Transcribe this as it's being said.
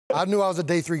I knew I was a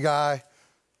day 3 guy.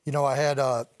 You know, I had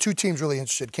 2 teams really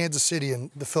interested. Kansas City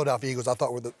and the Philadelphia Eagles, I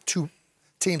thought, were the 2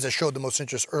 teams that showed the most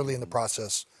interest early in the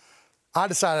process. I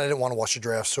decided I didn't want to watch the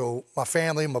draft, so my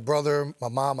family, my brother, my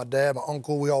mom, my dad, my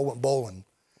uncle, we all went bowling.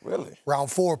 Really? Round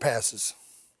 4 passes.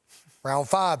 Round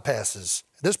 5 passes.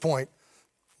 At this point,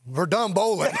 we're done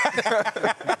bowling.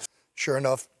 Sure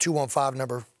enough, 215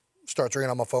 number starts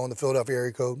ringing on my phone, the Philadelphia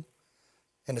area code,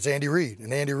 and it's Andy Reid.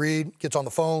 And Andy Reid gets on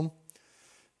the phone,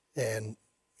 and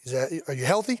he's like, "Are you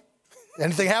healthy?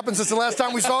 Anything happened since the last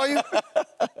time we saw you?"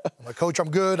 I'm like, "Coach, I'm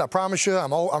good. I promise you.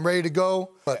 I'm ready to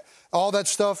go." But all that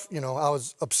stuff, you know, I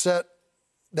was upset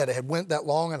that it had went that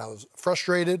long, and I was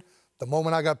frustrated. The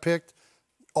moment I got picked,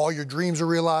 all your dreams are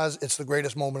realized. It's the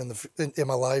greatest moment in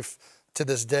my life to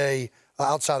this day,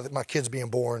 outside of my kids being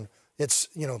born. It's,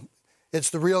 you know, it's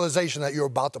the realization that you're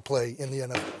about to play in the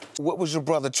NFL. What was your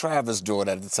brother Travis doing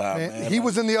at the time, man? He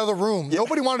was in the other room.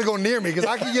 Nobody wanted to go near me because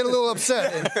I could get a little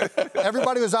upset. And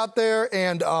everybody was out there,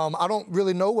 and I don't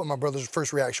really know what my brother's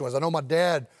first reaction was. I know my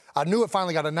dad, I knew it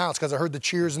finally got announced because I heard the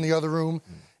cheers in the other room,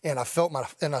 and I saw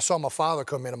my father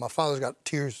come in, and my father's got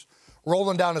tears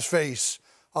rolling down his face.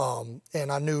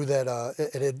 And I knew that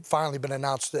it had finally been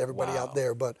announced to everybody out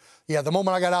there. But, yeah, the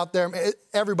moment I got out there,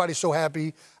 everybody's so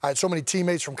happy. I had so many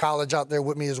teammates from college out there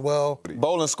with me as well.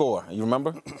 Bowling score, you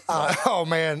remember? Oh,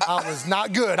 man, I was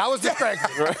not good. I was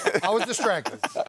distracted. I was distracted.